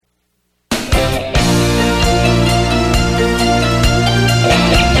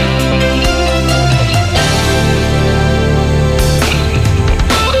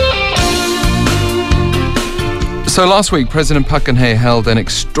So last week, President Park Geun-hye held an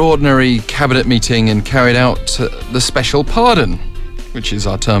extraordinary cabinet meeting and carried out the special pardon, which is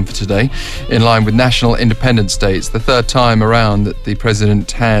our term for today, in line with National Independence Day. It's the third time around that the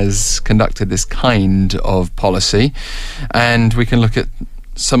president has conducted this kind of policy, and we can look at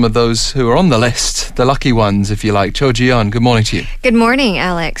some of those who are on the list, the lucky ones, if you like. Cho Jooyeon, good morning to you. Good morning,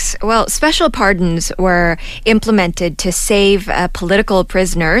 Alex. Well, special pardons were implemented to save political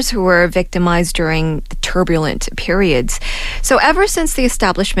prisoners who were victimized during the turbulent periods. So ever since the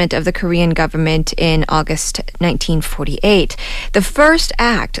establishment of the Korean government in August 1948, the first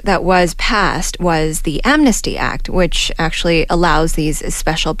act that was passed was the Amnesty Act, which actually allows these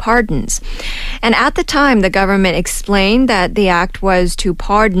special pardons. And at the time, the government explained that the act was to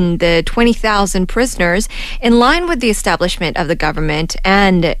pardon the 20,000 prisoners in line with the establishment of the government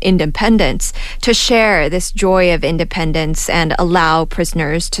and independence to share this joy of independence and allow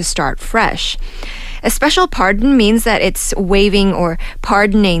prisoners to start fresh. A special pardon means that it's waiving or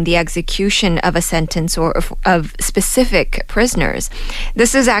pardoning the execution of a sentence or of specific prisoners.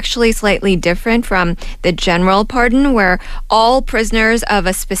 This is actually slightly different from the general pardon, where all prisoners of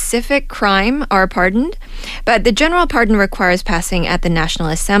a specific crime are pardoned. But the general pardon requires passing at the National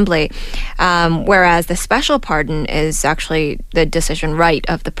Assembly, whereas the special pardon is actually the decision right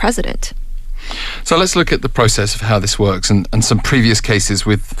of the president. So let's look at the process of how this works and some previous cases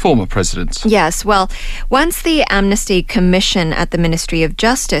with former presidents. Yes, well, once the Amnesty Commission at the Ministry of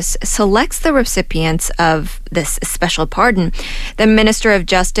Justice selects the recipients of this special pardon, the Minister of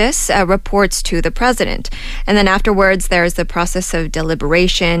Justice reports to the president. And then afterwards, there's the process of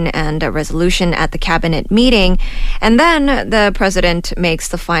deliberation and a resolution at the cabinet meeting. And then the president makes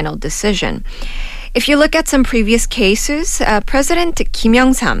the final decision. If you look at some previous cases, President Kim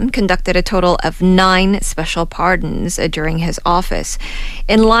Young-sam conducted a total of 9 special pardons during his office.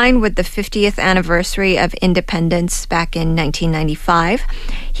 In line with the 50th anniversary of independence back in 1995,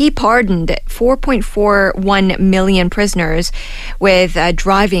 he pardoned 4.41 million prisoners with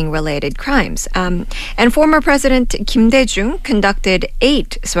driving-related crimes. And former President Kim Dae-jung conducted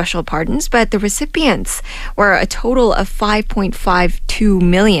 8 special pardons, but the recipients were a total of 5.52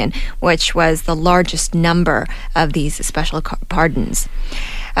 million, which was the largest number of these special pardons.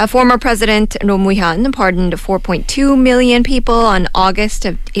 Former President Roh Moo-hyun pardoned 4.2 million people on August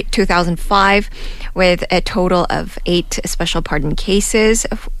of 2005 with a total of 8 special pardon cases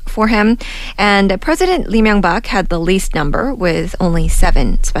for him. And President Lee Myung-bak had the least number with only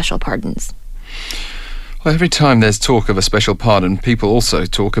 7 special pardons. Well, every time there's talk of a special pardon, people also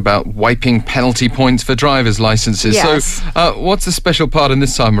talk about wiping penalty points for driver's licenses. Yes. So what's the special pardon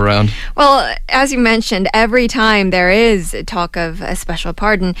this time around? Well, as you mentioned, every time there is talk of a special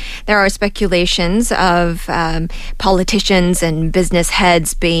pardon, there are speculations of politicians and business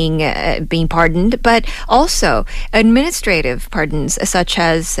heads being pardoned, but also administrative pardons, such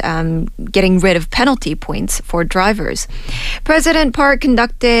as getting rid of penalty points for drivers. President Park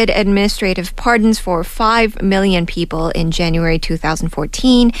conducted administrative pardons for 5 million people in January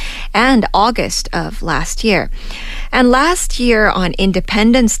 2014 and August of last year. And last year on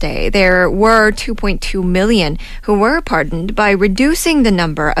Independence Day, there were 2.2 million who were pardoned by reducing the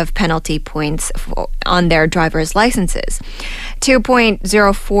number of penalty points on their driver's licenses.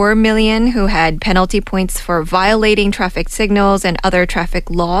 2.04 million who had penalty points for violating traffic signals and other traffic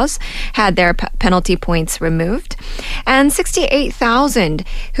laws had their penalty points removed. And 68,000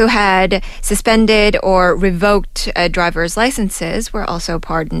 who had suspended or revoked driver's licenses were also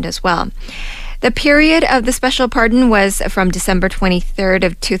pardoned as well. The period of the special pardon was from December 23rd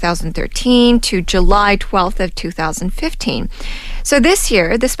of 2013 to July 12th of 2015. So this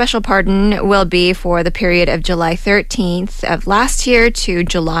year, the special pardon will be for the period of July 13th of last year to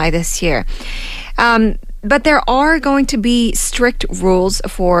July this year. But there are going to be strict rules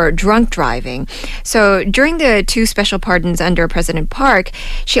for drunk driving. So during the 2 special pardons under President Park,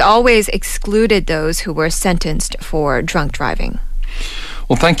 she always excluded those who were sentenced for drunk driving.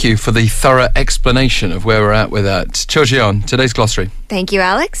 Well, thank you for the thorough explanation of where we're at with that. Cho Jooyeon, today's Glossary. Thank you,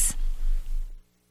 Alex.